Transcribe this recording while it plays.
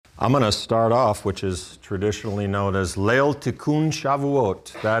I'm going to start off, which is traditionally known as Leil Tikkun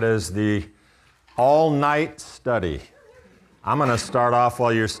Shavuot. That is the all-night study. I'm going to start off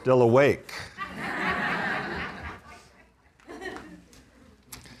while you're still awake.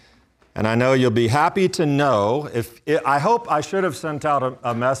 And I know you'll be happy to know, I hope I should have sent out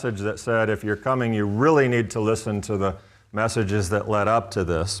a message that said, if you're coming, you really need to listen to the messages that led up to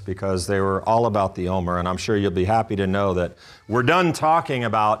this, because they were all about the Omer, and I'm sure you'll be happy to know that we're done talking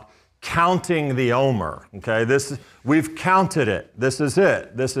about counting the Omer, okay? We've counted it. This is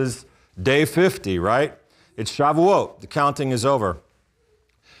it. This is day 50, right? It's Shavuot. The counting is over.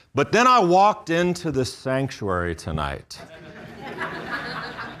 But then I walked into the sanctuary tonight,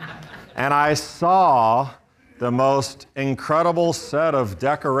 and I saw the most incredible set of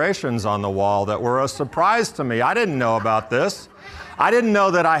decorations on the wall that were a surprise to me. I didn't know about this. I didn't know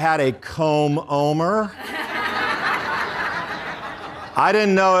that I had a comb Omer. I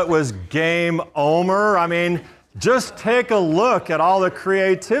didn't know it was game Omer. I mean, just take a look at all the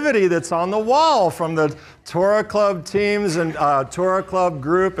creativity that's on the wall from the Torah Club teams and Torah Club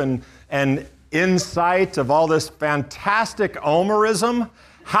group and insight of all this fantastic Omerism.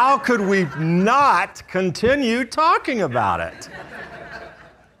 How could we not continue talking about it?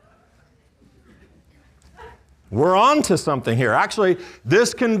 We're on to something here. Actually,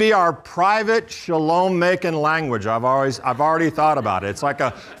 this can be our private shalom-making language. I've already thought about it. It's like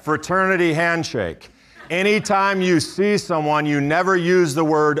a fraternity handshake. Anytime you see someone, you never use the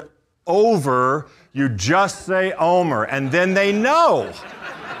word over, you just say Omer, and then they know.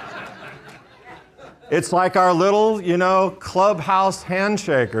 It's like our little, clubhouse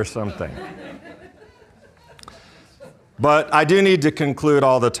handshake or something. But I do need to conclude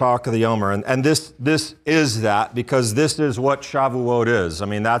all the talk of the Omer, and this is that, because this is what Shavuot is. I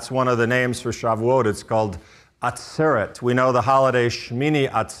mean, that's one of the names for Shavuot. It's called Atzeret. We know the holiday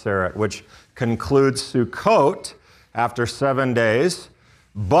Shmini Atzeret, which concludes Sukkot after 7 days.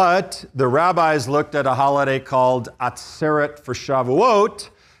 But the rabbis looked at a holiday called Atzeret for Shavuot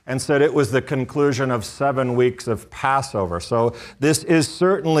and said it was the conclusion of 7 weeks of Passover. So this is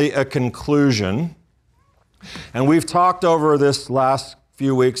certainly a conclusion. And we've talked over this last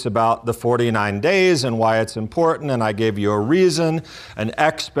few weeks about the 49 days and why it's important, and I gave you a reason, an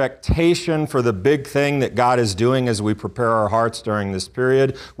expectation for the big thing that God is doing as we prepare our hearts during this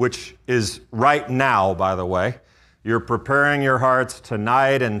period, which is right now, by the way. You're preparing your hearts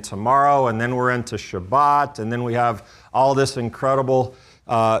tonight and tomorrow, and then we're into Shabbat, and then we have all this incredible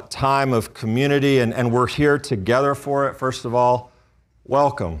time of community, and we're here together for it. First of all,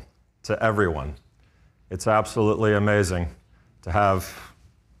 welcome to everyone. It's absolutely amazing to have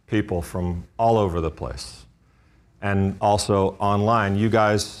people from all over the place, and also online. You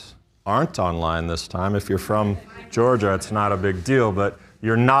guys aren't online this time. If you're from Georgia, it's not a big deal, but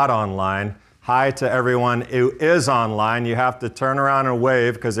you're not online. Hi to everyone who is online. You have to turn around and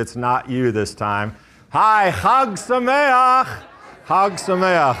wave because it's not you this time. Hi, Chag Sameach. Chag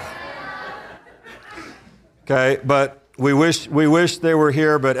Sameach. Okay, but we wish they were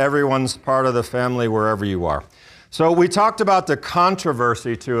here, but everyone's part of the family wherever you are. So we talked about the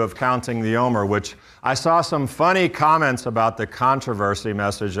controversy, too, of counting the Omer, which I saw some funny comments about the controversy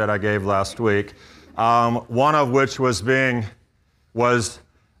message that I gave last week. One of which was,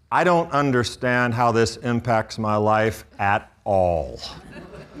 I don't understand how this impacts my life at all,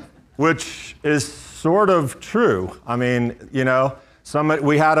 which is sort of true. I mean,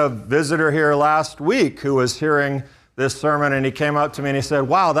 we had a visitor here last week who was hearing this sermon, and he came up to me and he said,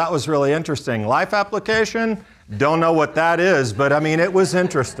 wow, that was really interesting. Life application? Don't know what that is, but I mean, it was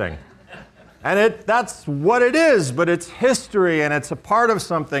interesting. And that's what it is, but it's history and it's a part of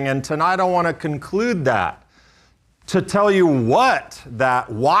something, and tonight I want to conclude that, to tell you why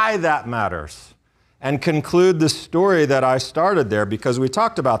that matters, and conclude the story that I started there, because we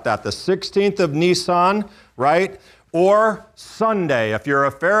talked about that, the 16th of Nisan, right? Or Sunday. If you're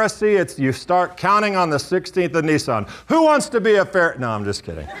a Pharisee, you start counting on the 16th of Nisan. Who wants to be a Pharisee? No, I'm just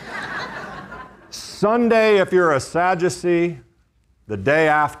kidding. Sunday, if you're a Sadducee, the day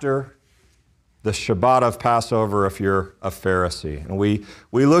after the Shabbat of Passover, if you're a Pharisee. And we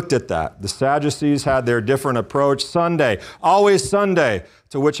looked at that. The Sadducees had their different approach. Sunday, always Sunday,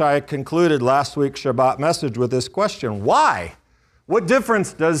 to which I concluded last week's Shabbat message with this question: why? What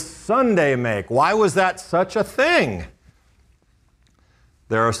difference does Sunday make? Why was that such a thing?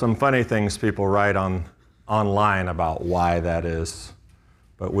 There are some funny things people write online about why that is,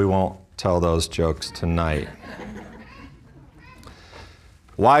 but we won't tell those jokes tonight.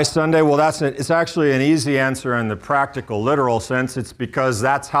 Why Sunday? Well, it's actually an easy answer in the practical, literal sense. It's because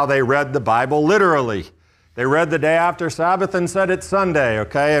that's how they read the Bible literally. They read the day after Sabbath and said it's Sunday,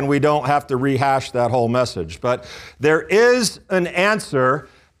 okay? And we don't have to rehash that whole message. But there is an answer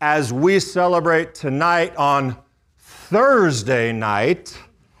as we celebrate tonight on Thursday night,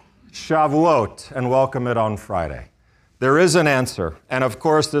 Shavuot, and welcome it on Friday. There is an answer. And of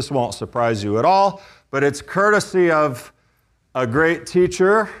course, this won't surprise you at all, but it's courtesy of a great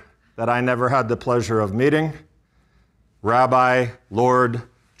teacher that I never had the pleasure of meeting, Rabbi Lord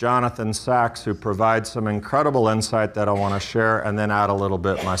Jonathan Sachs, who provides some incredible insight that I want to share and then add a little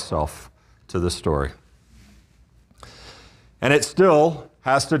bit myself to the story. And it still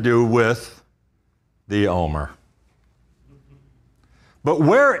has to do with the Omer. But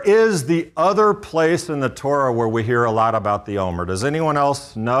where is the other place in the Torah where we hear a lot about the Omer? Does anyone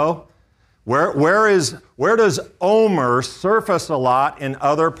else know? Where does Omer surface a lot in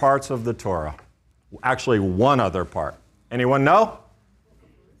other parts of the Torah? Actually, one other part. Anyone know?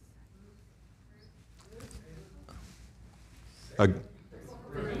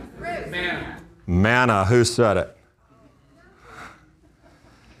 Manna. Who said it?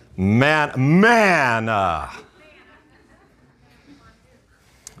 Manna.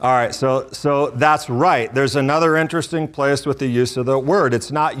 All right, so that's right. There's another interesting place with the use of the word.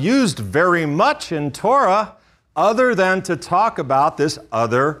 It's not used very much in Torah other than to talk about this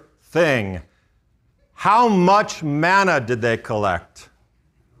other thing. How much manna did they collect?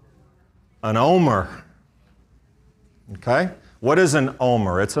 An omer. Okay? What is an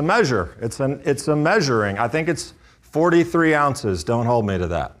omer? It's a measure. It's a measuring. I think it's 43 ounces. Don't hold me to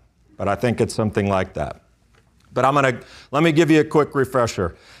that. But I think it's something like that. But let me give you a quick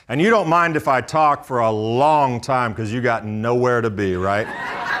refresher. And you don't mind if I talk for a long time because you got nowhere to be, right?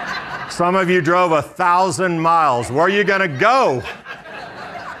 Some of you drove 1,000 miles. Where are you going to go?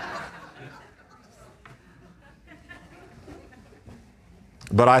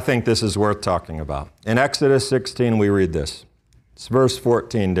 But I think this is worth talking about. In Exodus 16, we read this. It's verse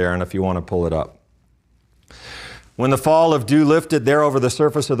 14, Darren, if you want to pull it up. When the fall of dew lifted, there over the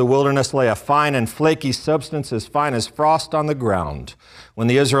surface of the wilderness lay a fine and flaky substance as fine as frost on the ground. When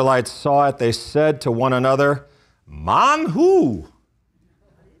the Israelites saw it, they said to one another, "Manhu,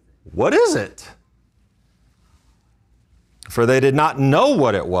 what is it?" For they did not know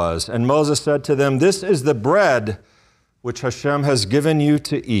what it was. And Moses said to them, "This is the bread which Hashem has given you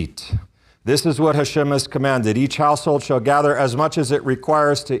to eat. This is what Hashem has commanded. Each household shall gather as much as it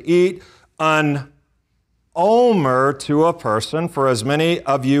requires to eat, an omer to a person, for as many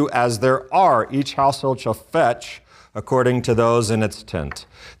of you as there are. Each household shall fetch according to those in its tent."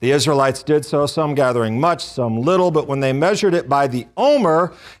 The Israelites did so, some gathering much, some little, but when they measured it by the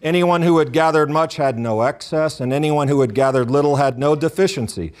omer, anyone who had gathered much had no excess, and anyone who had gathered little had no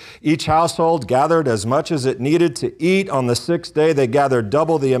deficiency. Each household gathered as much as it needed to eat. On the sixth day, they gathered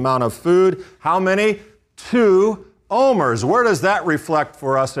double the amount of food. How many? 2 omers. Where does that reflect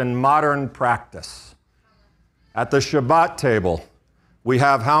for us in modern practice? At the Shabbat table, we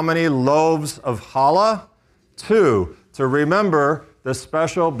have how many loaves of challah? 2. To remember the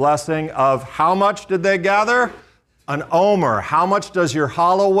special blessing of how much did they gather? An omer. How much does your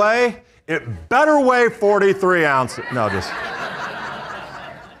challah weigh? It better weigh 43 ounces. No, just...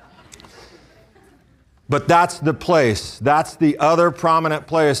 But that's the place. That's the other prominent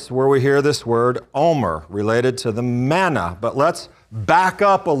place where we hear this word omer, related to the manna. But let's back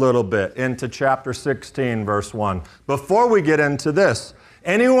up a little bit into chapter 16, verse 1. Before we get into this,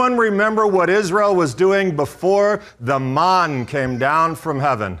 anyone remember what Israel was doing before the man came down from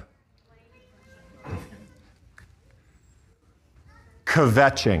heaven?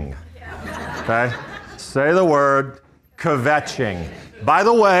 Kvetching. Okay? Say the word, kvetching. By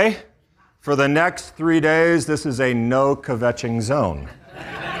the way, for the next 3 days, this is a no kvetching zone.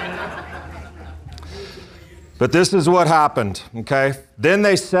 But this is what happened, okay? Then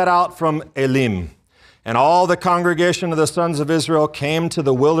they set out from Elim, and all the congregation of the sons of Israel came to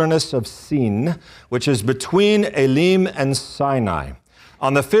the wilderness of Sin, which is between Elim and Sinai,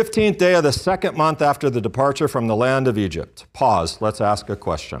 on the 15th day of the second month after the departure from the land of Egypt. Pause, let's ask a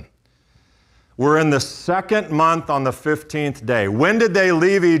question. We're in the second month on the 15th day. When did they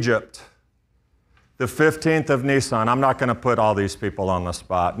leave Egypt? The 15th of Nisan. I'm not going to put all these people on the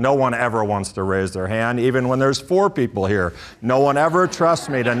spot. No one ever wants to raise their hand, even when there's 4 people here. No one ever trusts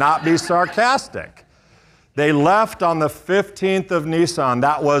me to not be sarcastic. They left on the 15th of Nisan.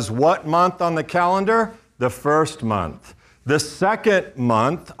 That was what month on the calendar? The first month. The second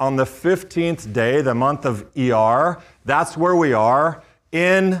month, on the 15th day, the month of Iyar, that's where we are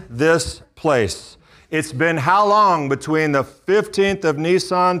in this place. It's been how long between the 15th of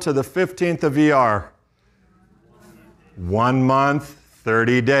Nisan to the 15th of Iyar? 1 month,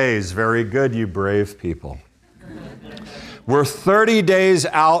 30 days. Very good, you brave people. We're 30 days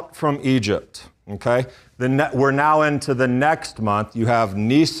out from Egypt, okay? We're now into the next month. You have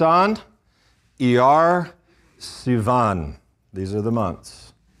Nisan, Iyar, Sivan. These are the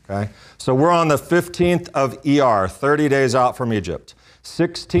months, okay? So we're on the 15th of Iyar, 30 days out from Egypt.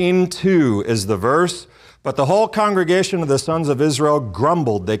 16:2 is the verse. But the whole congregation of the sons of Israel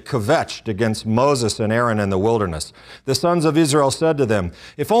grumbled. They kvetched against Moses and Aaron in the wilderness. The sons of Israel said to them,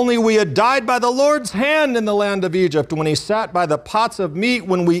 "If only we had died by the Lord's hand in the land of Egypt, when he sat by the pots of meat,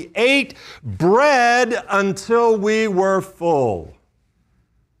 when we ate bread until we were full."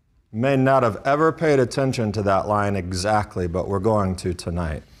 You may not have ever paid attention to that line exactly, but we're going to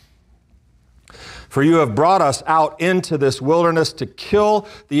tonight. "For you have brought us out into this wilderness to kill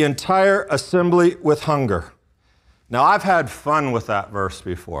the entire assembly with hunger." Now, I've had fun with that verse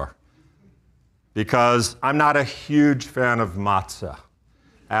before because I'm not a huge fan of matzah.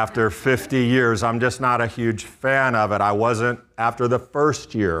 After 50 years, I'm just not a huge fan of it. I wasn't after the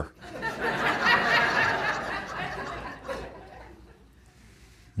first year.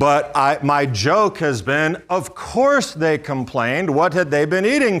 But my joke has been, of course they complained. What had they been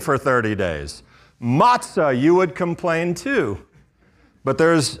eating for 30 days? Matzah, you would complain too. But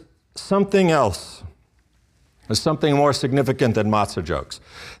there's something else. There's something more significant than matzah jokes.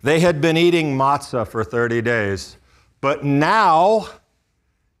 They had been eating matzah for 30 days, but now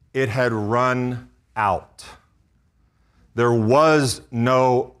it had run out. There was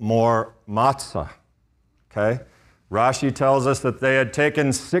no more matzah, okay? Rashi tells us that they had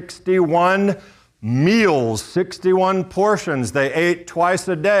taken 61 meals, 61 portions. They ate twice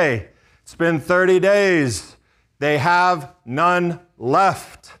a day. It's been 30 days. They have none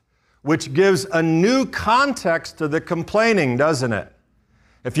left, which gives a new context to the complaining, doesn't it?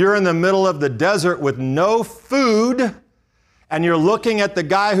 If you're in the middle of the desert with no food and you're looking at the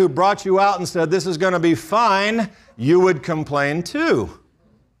guy who brought you out and said, "This is going to be fine," you would complain too.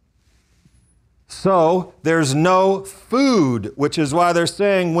 So there's no food, which is why they're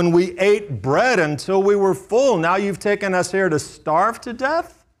saying, "When we ate bread until we were full, now you've taken us here to starve to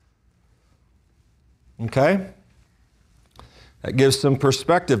death?" Okay? That gives some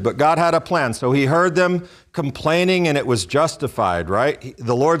perspective, but God had a plan. So he heard them complaining and it was justified, right?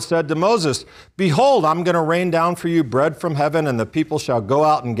 The Lord said to Moses, "Behold, I'm going to rain down for you bread from heaven, and the people shall go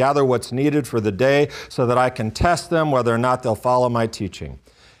out and gather what's needed for the day so that I can test them whether or not they'll follow my teaching."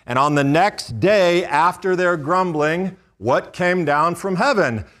 And on the next day after their grumbling, what came down from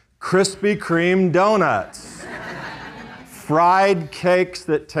heaven? Krispy Kreme donuts. Fried cakes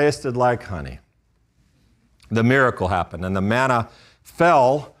that tasted like honey. The miracle happened, and the manna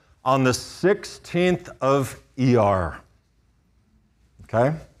fell on the 16th of Iyar.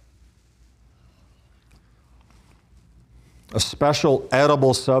 Okay? A special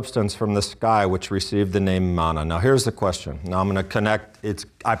edible substance from the sky which received the name manna. Now here's the question. Now I'm going to connect.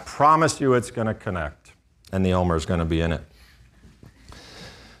 I promise you it's going to connect, and the Omer is going to be in it.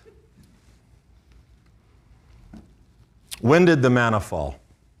 When did the manna fall?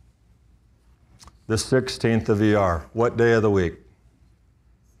 The 16th of Iyar. What day of the week?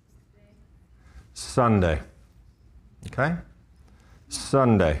 Sunday. Okay?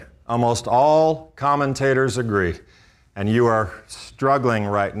 Sunday. Almost all commentators agree. And you are struggling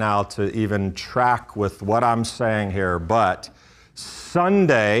right now to even track with what I'm saying here. But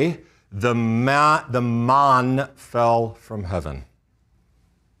Sunday, the man fell from heaven.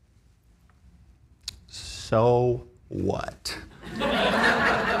 So what?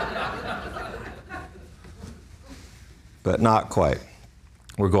 But not quite.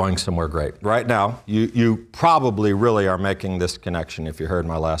 We're going somewhere great. Right now, you probably really are making this connection if you heard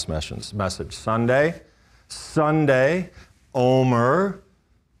my last message. Sunday, Omer.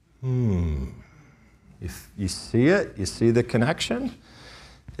 You see it? You see the connection?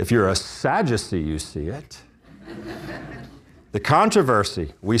 If you're a Sadducee, you see it. The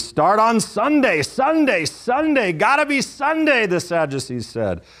controversy. We start on Sunday. Gotta be Sunday, the Sadducees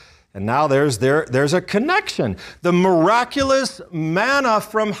said. And now there's a connection. The miraculous manna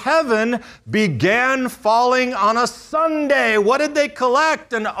from heaven began falling on a Sunday. What did they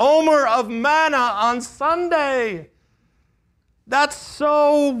collect? An omer of manna on Sunday. That's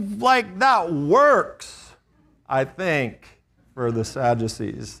so, that works, I think, for the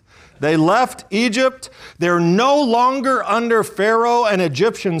Sadducees. They left Egypt. They're no longer under Pharaoh and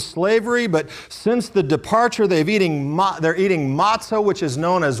Egyptian slavery, but since the departure, they're eating matzah, which is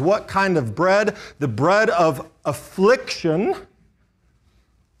known as what kind of bread? The bread of affliction.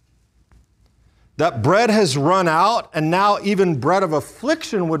 That bread has run out, and now even bread of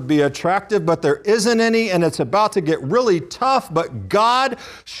affliction would be attractive, but there isn't any, and it's about to get really tough. But God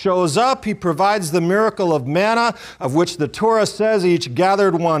shows up. He provides the miracle of manna, of which the Torah says each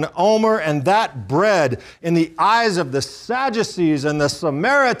gathered one omer, and that bread, in the eyes of the Sadducees and the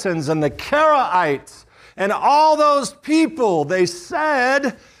Samaritans and the Karaites and all those people, they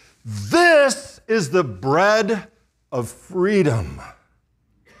said, "This is the bread of freedom."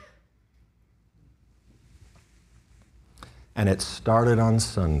 And it started on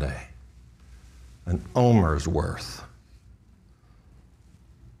Sunday, an omer's worth.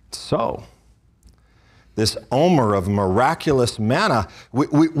 So, this omer of miraculous manna,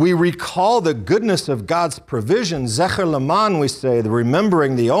 we recall the goodness of God's provision. Zecher Laman, we say, the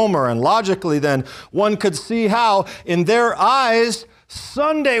remembering the omer, and logically then one could see how, in their eyes,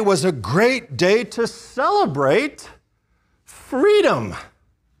 Sunday was a great day to celebrate freedom.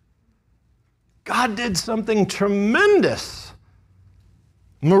 God did something tremendous,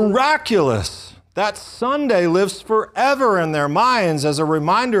 miraculous. That Sunday lives forever in their minds as a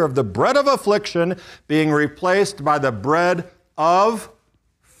reminder of the bread of affliction being replaced by the bread of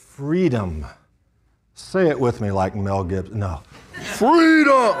freedom. Say it with me like Mel Gibson. No.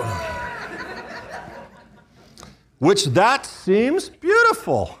 Freedom! Which that seems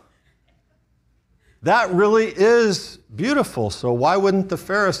beautiful. That really is beautiful. So why wouldn't the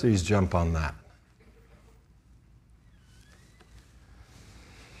Pharisees jump on that?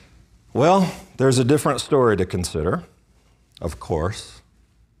 Well, there's a different story to consider, of course.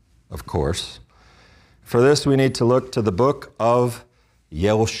 Of course. For this, we need to look to the book of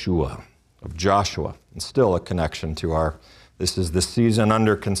Yehoshua, of Joshua, and still a connection to this is the season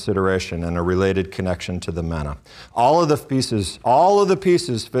under consideration and a related connection to the manna. All of the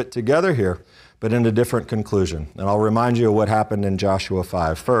pieces fit together here, but in a different conclusion. And I'll remind you of what happened in Joshua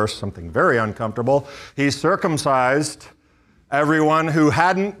 5. First, something very uncomfortable. He circumcised everyone who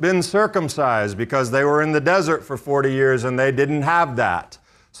hadn't been circumcised because they were in the desert for 40 years and they didn't have that.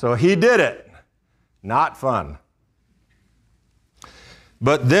 So he did it. Not fun.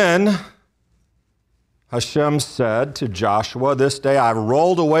 But then Hashem said to Joshua, "This day I've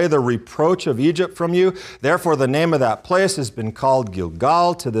rolled away the reproach of Egypt from you. Therefore the name of that place has been called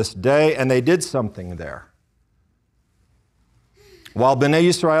Gilgal to this day." And they did something there. While Bnei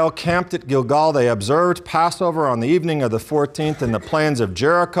Israel camped at Gilgal, they observed Passover on the evening of the 14th in the plains of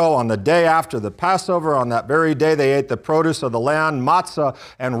Jericho. On the day after the Passover, on that very day, they ate the produce of the land, matzah,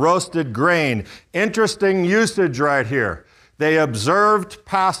 and roasted grain. Interesting usage right here. They observed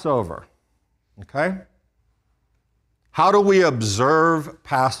Passover. Okay? How do we observe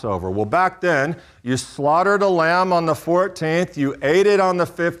Passover? Well, back then, you slaughtered a lamb on the 14th, you ate it on the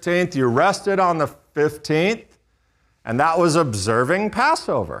 15th, you rested on the 15th, and that was observing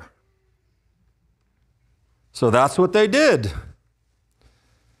Passover. So that's what they did.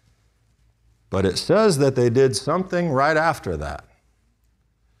 But it says that they did something right after that.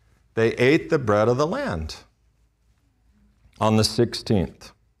 They ate the bread of the land on the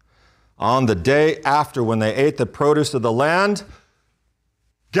 16th. On the day after, when they ate the produce of the land,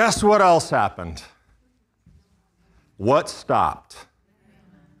 guess what else happened? What stopped?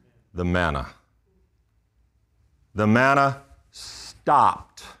 The manna. The manna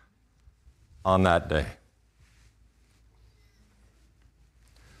stopped on that day.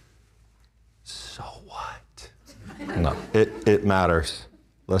 So what? No, it matters.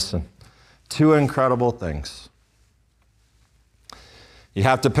 Listen, two incredible things. You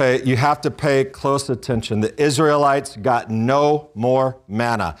have to pay close attention. The Israelites got no more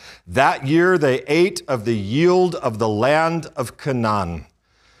manna. That year they ate of the yield of the land of Canaan.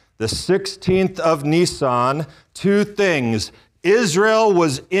 The 16th of Nisan, two things. Israel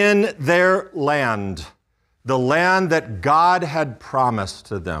was in their land, the land that God had promised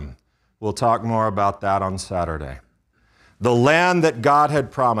to them. We'll talk more about that on Saturday. The land that God had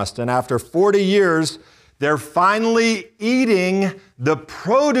promised. And after 40 years, they're finally eating the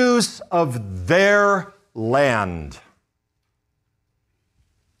produce of their land.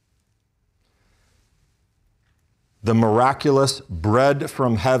 The miraculous bread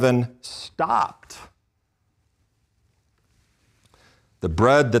from heaven stopped. The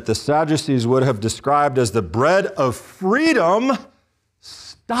bread that the Sadducees would have described as the bread of freedom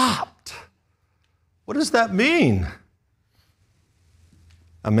stopped. What does that mean?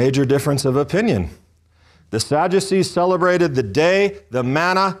 A major difference of opinion. The Sadducees celebrated the day the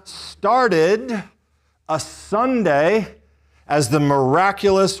manna started, a Sunday, as the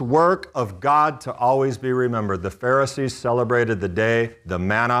miraculous work of God to always be remembered. The Pharisees celebrated the day the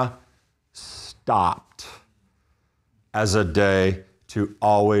manna stopped as a day to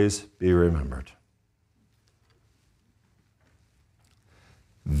always be remembered.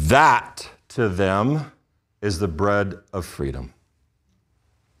 That to them is the bread of freedom.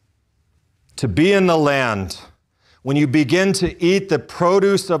 To be in the land, when you begin to eat the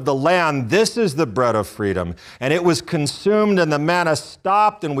produce of the land, this is the bread of freedom. And it was consumed and the manna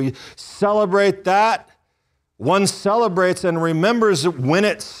stopped, and we celebrate that. One celebrates and remembers when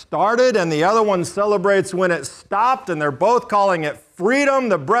it started, and the other one celebrates when it stopped, and they're both calling it freedom,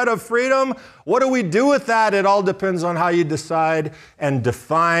 the bread of freedom. What do we do with that? It all depends on how you decide and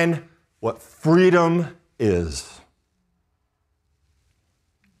define what freedom is.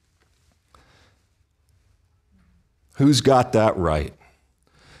 Who's got that right?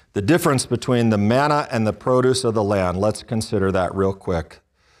 The difference between the manna and the produce of the land. Let's consider that real quick.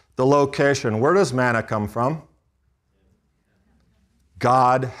 The location. Where does manna come from?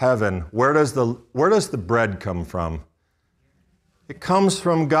 God, heaven. Where does the bread come from? It comes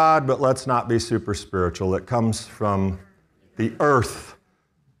from God, but let's not be super spiritual. It comes from the earth.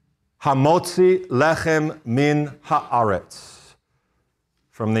 Hamotzi lechem min haaretz.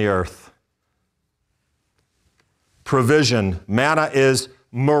 From the earth. Provision. Manna is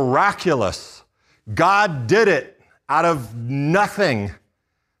miraculous. God did it out of nothing.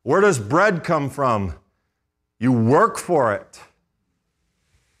 Where does bread come from? You work for it.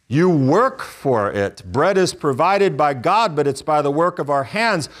 You work for it. Bread is provided by God, but it's by the work of our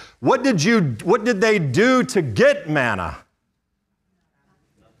hands. What did they do to get manna?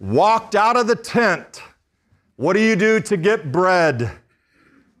 Walked out of the tent. What do you do to get bread?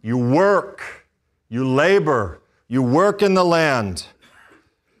 You work. You labor. You work in the land.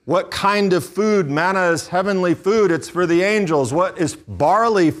 What kind of food? Manna is heavenly food. It's for the angels. What is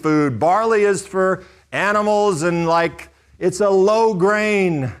barley food? Barley is for animals, and it's a low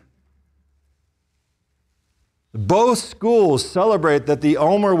grain. Both schools celebrate that the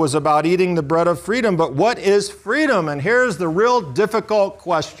Omer was about eating the bread of freedom, but what is freedom? And here's the real difficult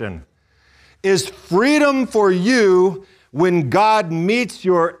question. Is freedom for you when God meets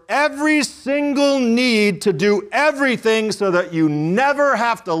your every single need to do everything so that you never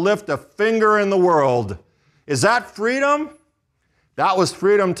have to lift a finger in the world? Is that freedom? That was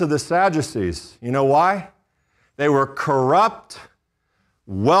freedom to the Sadducees. You know why? They were corrupt,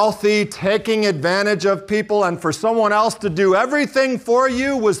 wealthy, taking advantage of people, and for someone else to do everything for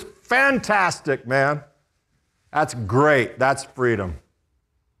you was fantastic, man. That's great. That's freedom.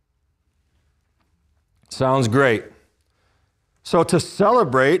 Sounds great. So to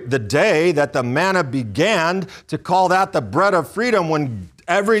celebrate the day that the manna began, to call that the bread of freedom when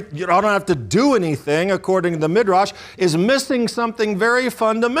you don't have to do anything, according to the Midrash, is missing something very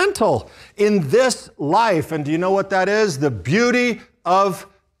fundamental in this life. And do you know what that is? The beauty of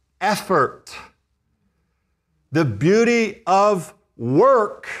effort. The beauty of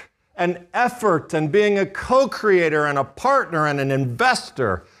work and effort and being a co-creator and a partner and an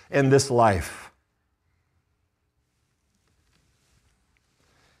investor in this life.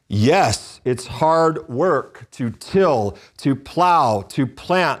 Yes, it's hard work to till, to plow, to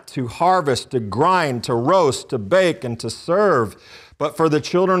plant, to harvest, to grind, to roast, to bake, and to serve. But for the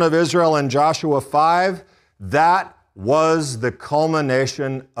children of Israel in Joshua 5, that was the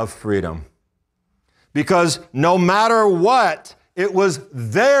culmination of freedom. Because no matter what, it was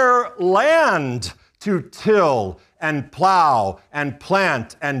their land to till and plow and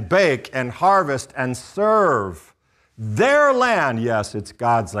plant and bake and harvest and serve. Their land, yes, it's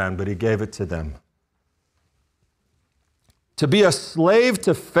God's land, but He gave it to them. To be a slave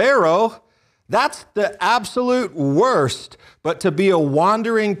to Pharaoh, that's the absolute worst. But to be a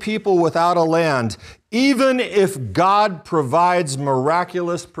wandering people without a land, even if God provides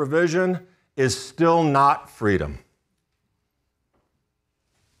miraculous provision, is still not freedom.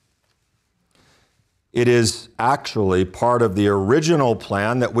 It is actually part of the original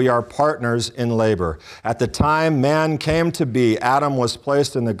plan that we are partners in labor. At the time man came to be, Adam was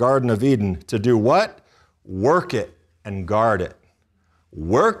placed in the Garden of Eden to do what? Work it and guard it.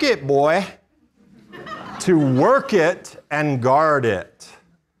 Work it, boy. To work it and guard it.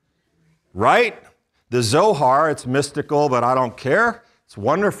 Right? The Zohar, it's mystical, but I don't care. It's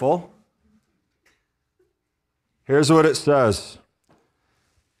wonderful. Here's what it says.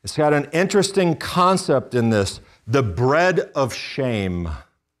 It's got an interesting concept in this, the bread of shame.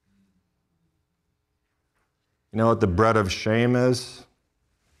 You know what the bread of shame is?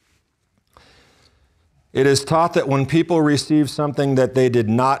 It is taught that when people receive something that they did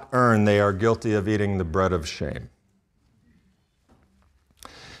not earn, they are guilty of eating the bread of shame.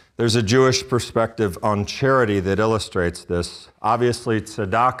 There's a Jewish perspective on charity that illustrates this. Obviously,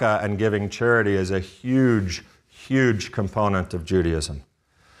 tzedakah and giving charity is a huge, huge component of Judaism.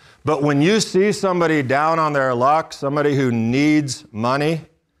 But when you see somebody down on their luck, somebody who needs money,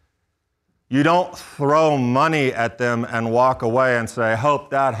 You don't throw money at them and walk away and say,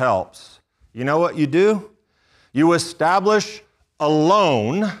 hope that helps. You know what you do? You establish a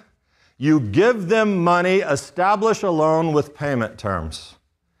loan. You give them money, establish a loan with payment terms.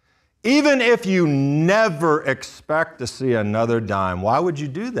 Even if you never expect to see another dime, why would you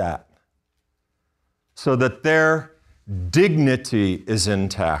do that? So that their dignity is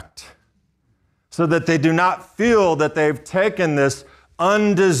intact. So that they do not feel that they've taken this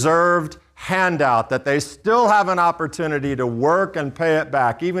undeserved handout, that they still have an opportunity to work and pay it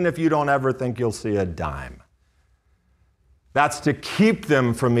back, even if you don't ever think you'll see a dime. That's to keep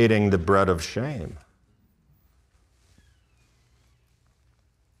them from eating the bread of shame.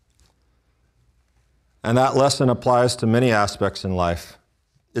 And that lesson applies to many aspects in life.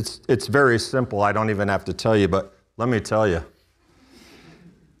 It's very simple. I don't even have to tell you, but let me tell you.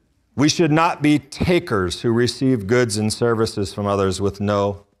 We should not be takers who receive goods and services from others with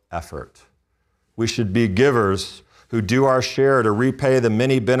no effort. We should be givers who do our share to repay the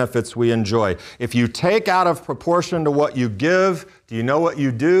many benefits we enjoy. If you take out of proportion to what you give, do you know what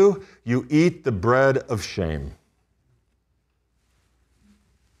you do? You eat the bread of shame.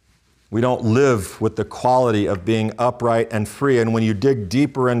 We don't live with the quality of being upright and free. And when you dig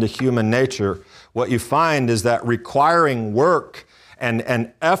deeper into human nature, what you find is that requiring work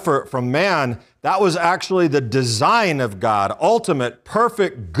and effort from man, that was actually the design of God, ultimate,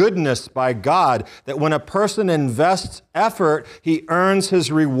 perfect goodness by God, that when a person invests effort, he earns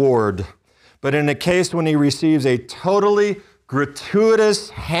his reward. But in a case when he receives a totally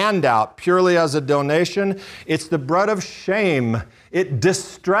gratuitous handout purely as a donation, it's the bread of shame. It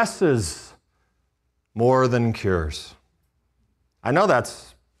distresses more than cures. I know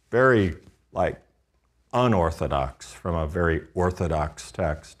that's very unorthodox from a very orthodox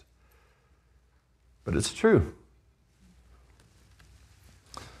text, but it's true.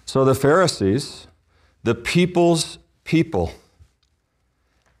 So the Pharisees, the people's people,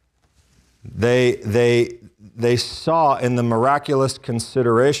 they saw in the miraculous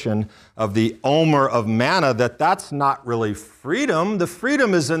consideration of the Omer of manna that that's not really freedom. The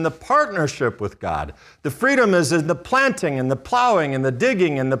freedom is in the partnership with God. The freedom is in the planting and the plowing and the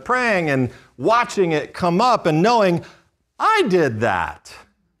digging and the praying and watching it come up and knowing I did that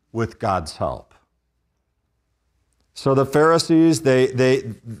with God's help. So the Pharisees,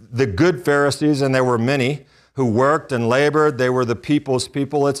 the good Pharisees, and there were many who worked and labored, they were the people's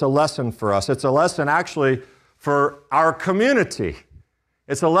people. It's a lesson for us. It's a lesson actually for our community.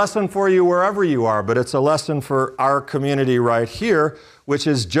 It's a lesson for you wherever you are, but it's a lesson for our community right here, which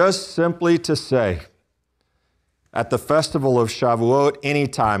is just simply to say, at the festival of Shavuot,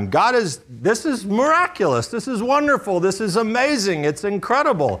 anytime, this is miraculous, this is wonderful, this is amazing, it's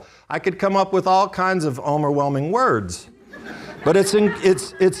incredible. I could come up with all kinds of overwhelming words. But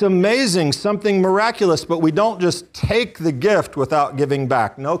it's amazing, something miraculous, but we don't just take the gift without giving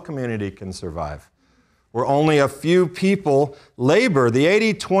back. No community can survive. Where only a few people labor. The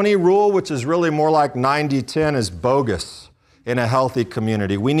 80-20 rule, which is really more like 90-10, is bogus in a healthy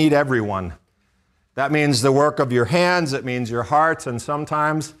community. We need everyone. That means the work of your hands, it means your hearts, and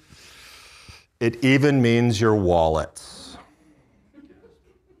sometimes it even means your wallets.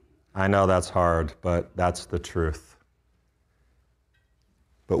 I know that's hard, but that's the truth.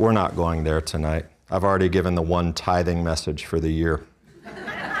 But we're not going there tonight. I've already given the one tithing message for the year.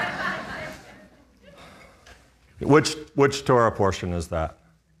 Which Torah portion is that?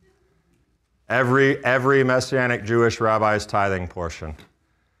 Every Messianic Jewish rabbi's tithing portion.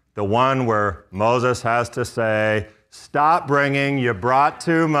 The one where Moses has to say, stop bringing, you brought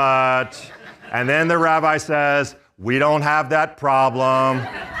too much. And then the rabbi says, we don't have that problem.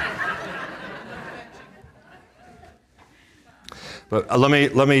 But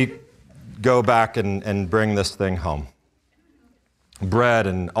let me go back and bring this thing home. Bread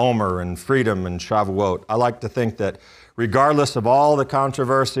and Omer and freedom and Shavuot. I like to think that regardless of all the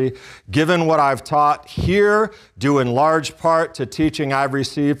controversy, given what I've taught here, due in large part to teaching I've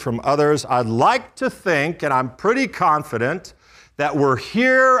received from others, I'd like to think, and I'm pretty confident, that we're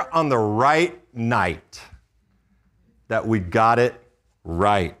here on the right night, that we got it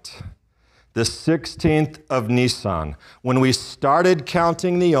right. The 16th of Nisan, when we started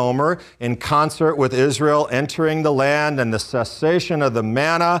counting the Omer in concert with Israel entering the land and the cessation of the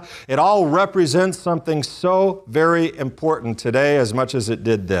manna, it all represents something so very important today as much as it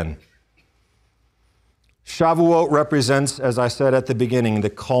did then. Shavuot represents, as I said at the beginning, the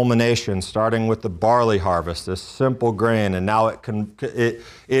culmination, starting with the barley harvest, this simple grain, and now it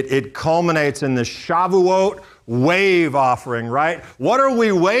culminates in the Shavuot wave offering, right? What are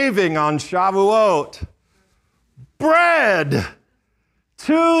we waving on Shavuot? Bread!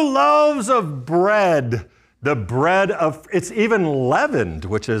 2 loaves of bread. The bread of, it's even leavened,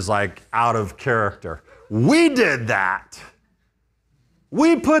 which is like out of character. We did that.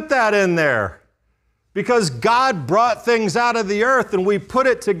 We put that in there because God brought things out of the earth and we put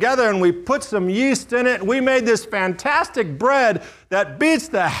it together and we put some yeast in it and we made this fantastic bread that beats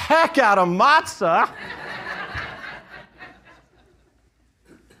the heck out of matzah.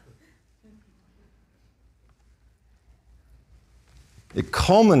 It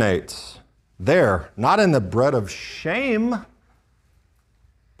culminates there, not in the bread of shame,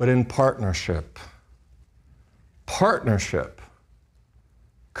 but in partnership. Partnership.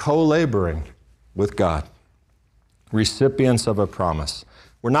 Co-laboring with God. Recipients of a promise.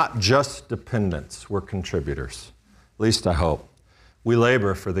 We're not just dependents, we're contributors. At least I hope. We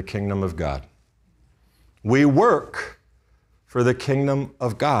labor for the kingdom of God. We work for the kingdom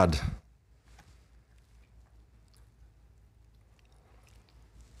of God.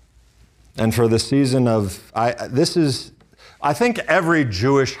 And for the season of, I think every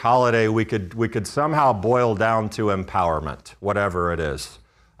Jewish holiday we could somehow boil down to empowerment, whatever it is.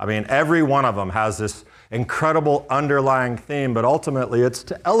 I mean, every one of them has this incredible underlying theme, but ultimately it's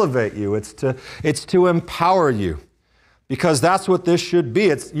to elevate you, it's to empower you. Because that's what this should be.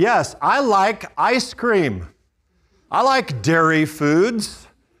 It's, yes, I like ice cream. I like dairy foods,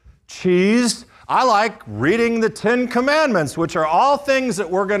 cheese. I like reading the 10 Commandments, which are all things that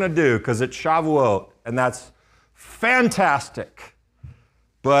we're going to do because it's Shavuot, and that's fantastic.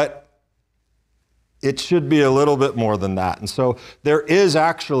 But it should be a little bit more than that. And so there is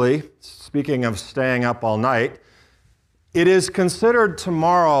actually, speaking of staying up all night, it is considered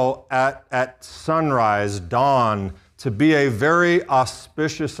tomorrow at sunrise, dawn, to be a very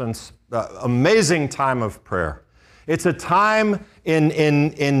auspicious and amazing time of prayer. It's a time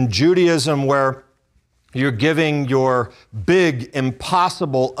in Judaism where you're giving your big,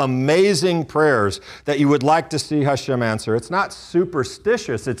 impossible, amazing prayers that you would like to see Hashem answer. It's not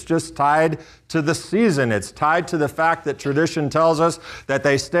superstitious. It's just tied to the season. It's tied to the fact that tradition tells us that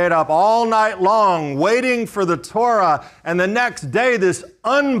they stayed up all night long waiting for the Torah, and the next day this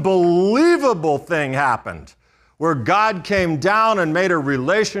unbelievable thing happened where God came down and made a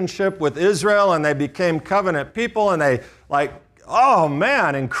relationship with Israel, and they became covenant people, and they oh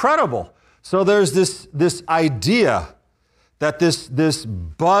man, incredible. So there's this idea that this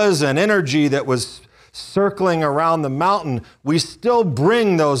buzz and energy that was circling around the mountain, we still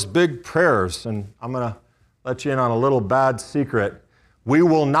bring those big prayers. And I'm going to let you in on a little bad secret. We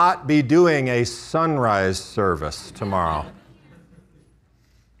will not be doing a sunrise service tomorrow.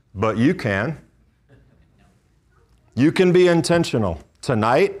 But you can. You can be intentional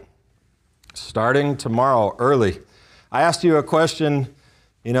tonight, starting tomorrow early. I asked you a question,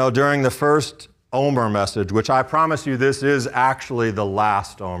 during the first Omer message, which I promise you this is actually the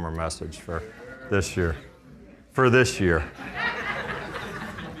last Omer message for this year.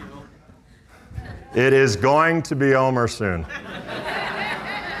 It is going to be Omer soon.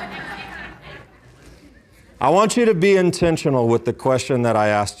 I want you to be intentional with the question that I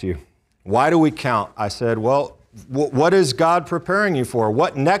asked you. Why do we count? I said, well, what is God preparing you for?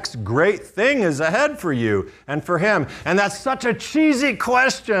 What next great thing is ahead for you and for Him? And that's such a cheesy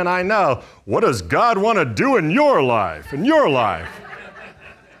question, I know. What does God want to do in your life?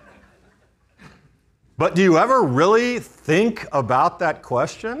 But do you ever really think about that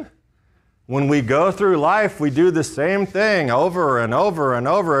question? When we go through life, we do the same thing over and over and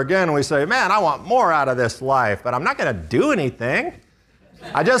over again. We say, man, I want more out of this life, but I'm not going to do anything.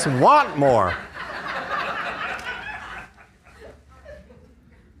 I just want more.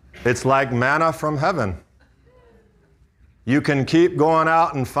 It's like manna from heaven. You can keep going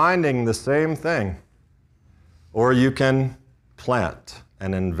out and finding the same thing, or you can plant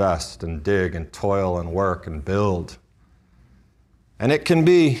and invest and dig and toil and work and build. And it can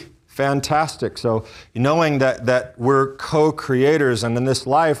be fantastic. So knowing that we're co-creators and in this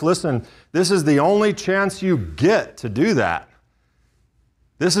life, listen, this is the only chance you get to do that.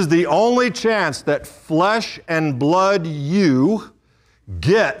 This is the only chance that flesh and blood you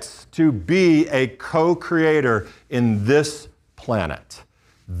gets to be a co-creator in this planet.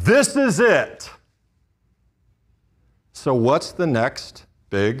 This is it. So what's the next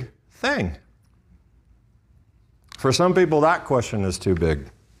big thing? For some people, that question is too big.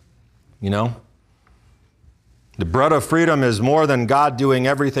 The bread of freedom is more than God doing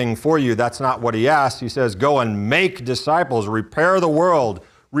everything for you. That's not what He asks. He says, go and make disciples, repair the world.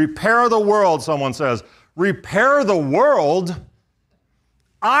 Repair the world, someone says. Repair the world?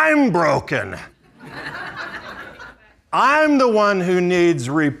 I'm broken. I'm the one who needs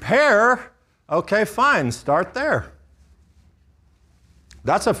repair. Okay, fine, start there.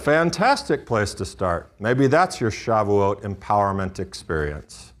 That's a fantastic place to start. Maybe that's your Shavuot empowerment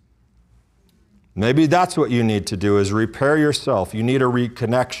experience. Maybe that's what you need to do, is repair yourself. You need a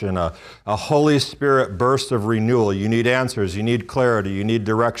reconnection, a Holy Spirit burst of renewal. You need answers, you need clarity, you need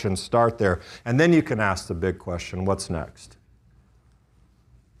direction. Start there. And then you can ask the big question, what's next?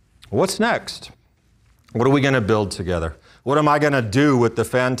 What's next? What are we going to build together? What am I going to do with the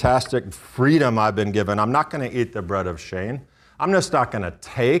fantastic freedom I've been given? I'm not going to eat the bread of shame. I'm just not going to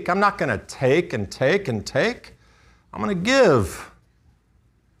take. I'm not going to take and take and take. I'm going to give.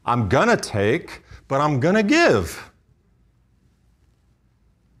 I'm going to take, but I'm going to give.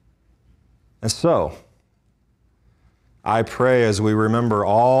 And so, I pray as we remember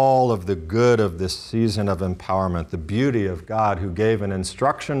all of the good of this season of empowerment, the beauty of God who gave an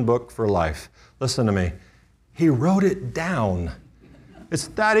instruction book for life. Listen to me. He wrote it down. It's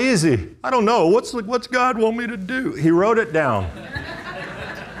that easy. I don't know. What's God want me to do? He wrote it down.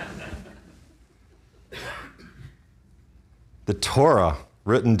 The Torah,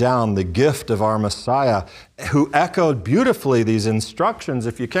 written down, the gift of our Messiah, who echoed beautifully these instructions.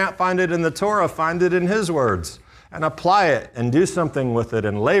 If you can't find it in the Torah, find it in His words and apply it and do something with it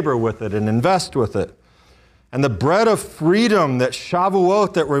and labor with it and invest with it. And the bread of freedom that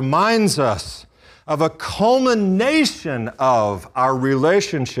Shavuot, that reminds us of a culmination of our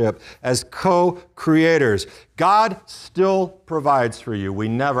relationship as co-creators. God still provides for you.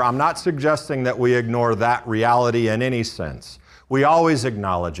 I'm not suggesting that we ignore that reality in any sense. We always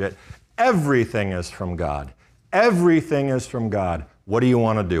acknowledge it. Everything is from God. Everything is from God. What do you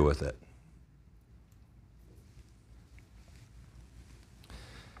want to do with it?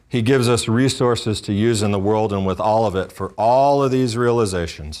 He gives us resources to use in the world, and with all of it, for all of these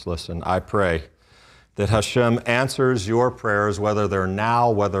realizations, listen, I pray that Hashem answers your prayers, whether they're now,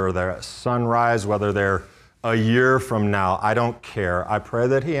 whether they're at sunrise, whether they're a year from now. I don't care. I pray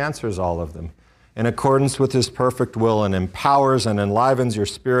that He answers all of them in accordance with His perfect will and empowers and enlivens your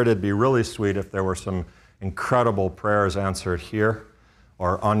spirit. It'd be really sweet if there were some incredible prayers answered here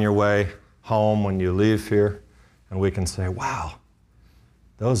or on your way home when you leave here, and we can say, wow,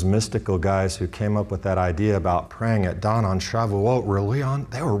 those mystical guys who came up with that idea about praying at dawn on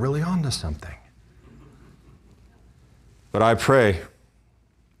Shavuot, they were really on to something. But I pray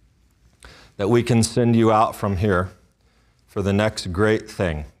that we can send you out from here for the next great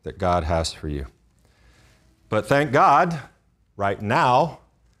thing that God has for you. But thank God, right now,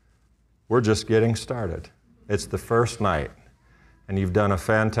 we're just getting started. It's the first night, and you've done a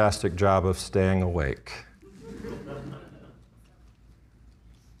fantastic job of staying awake.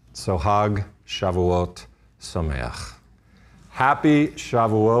 So Hag Shavuot Sameach. Happy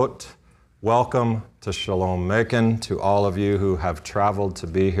Shavuot. Welcome to Shalom Macon, to all of you who have traveled to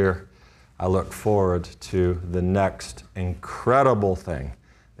be here. I look forward to the next incredible thing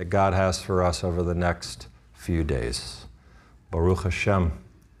that God has for us over the next few days. Baruch Hashem.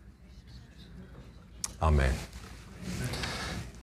 Amen.